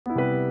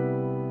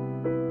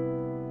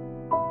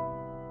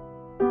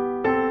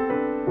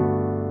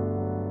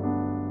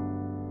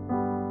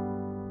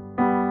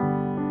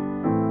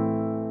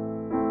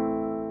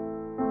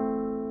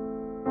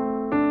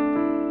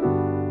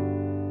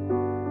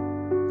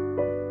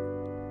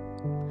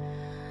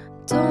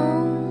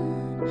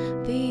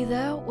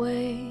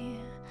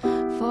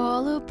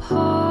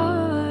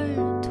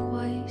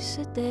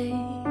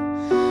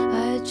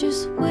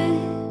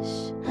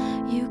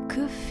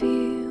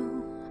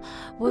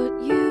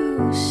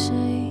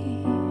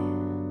say.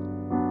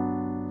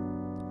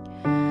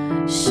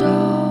 So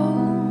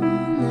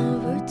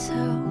never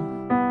tell,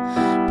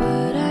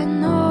 but I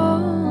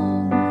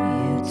know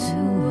you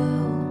too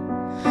well.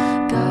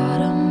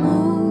 Got a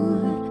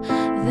mood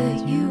that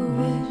you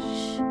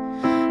wish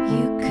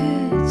you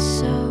could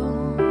sell.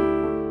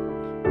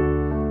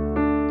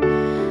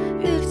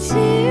 If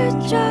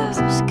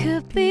teardrops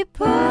could be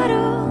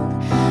bottled,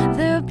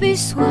 there'd be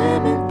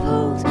swimming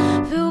pools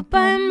filled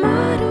by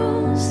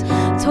models.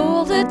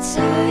 Told a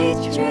tight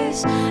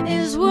dress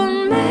is what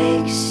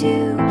makes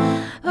you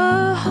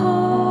a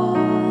whore.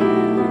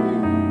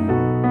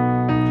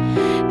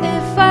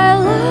 If I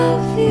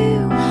love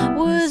you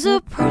was a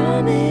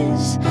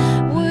promise,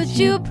 would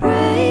you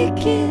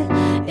break it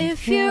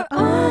if you're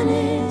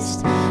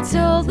honest?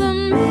 Tell the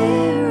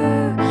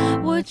mirror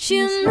what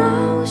you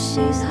know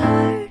she's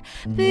heard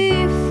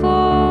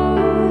before.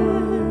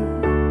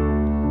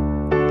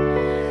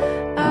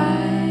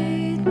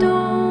 I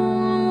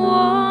don't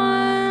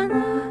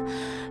wanna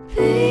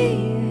be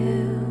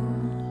you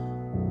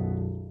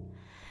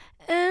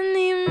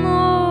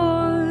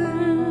anymore.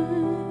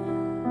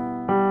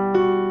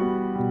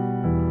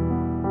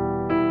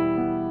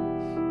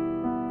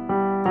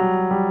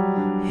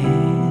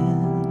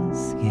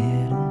 Hands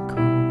getting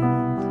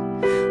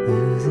cold,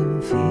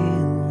 losing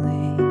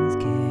feelings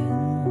getting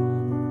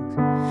old.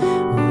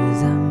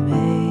 Was I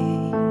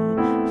made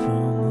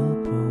from a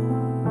broken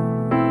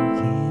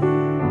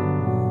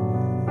mold?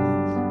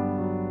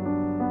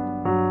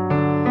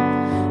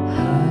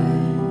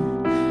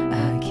 Heart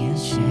I can't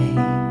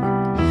shake.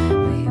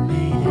 We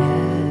made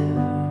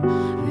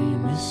every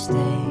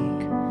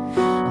mistake.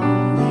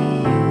 Only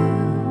you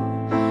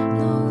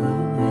know the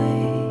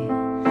way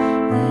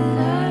that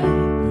I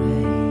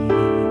break.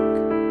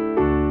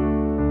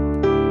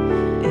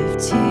 If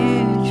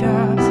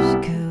teardrops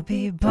could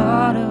be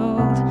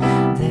bottled,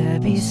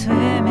 there'd be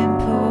swimming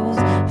pools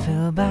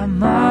filled by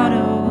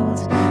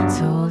models.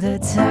 Told a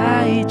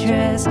tight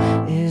dress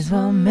is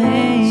what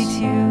makes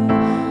you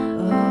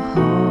a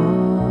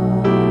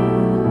whore.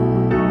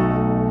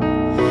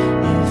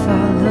 If I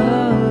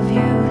love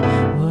you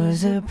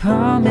was a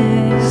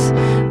promise,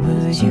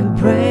 would you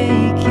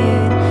break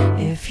it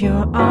if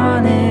you're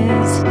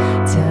honest?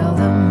 Tell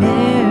the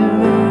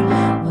mirror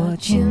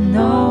what you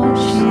know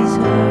she's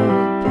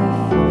heard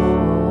before.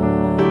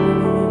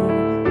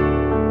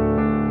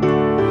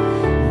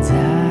 And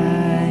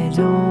I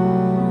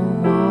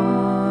don't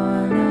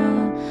wanna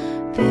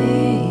be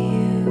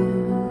you.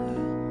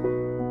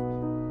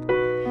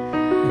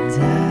 And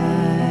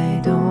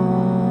I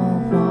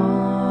don't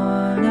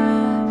wanna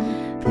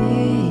be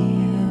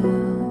you.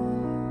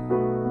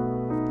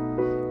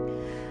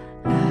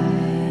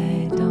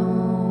 I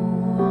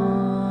don't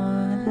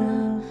wanna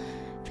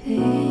be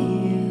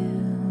you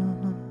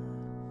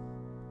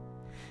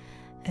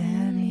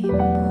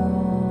anymore.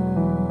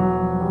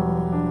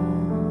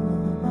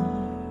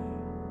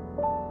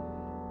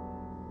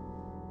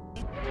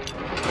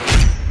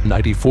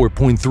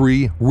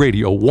 94.3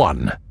 Radio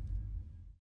 1.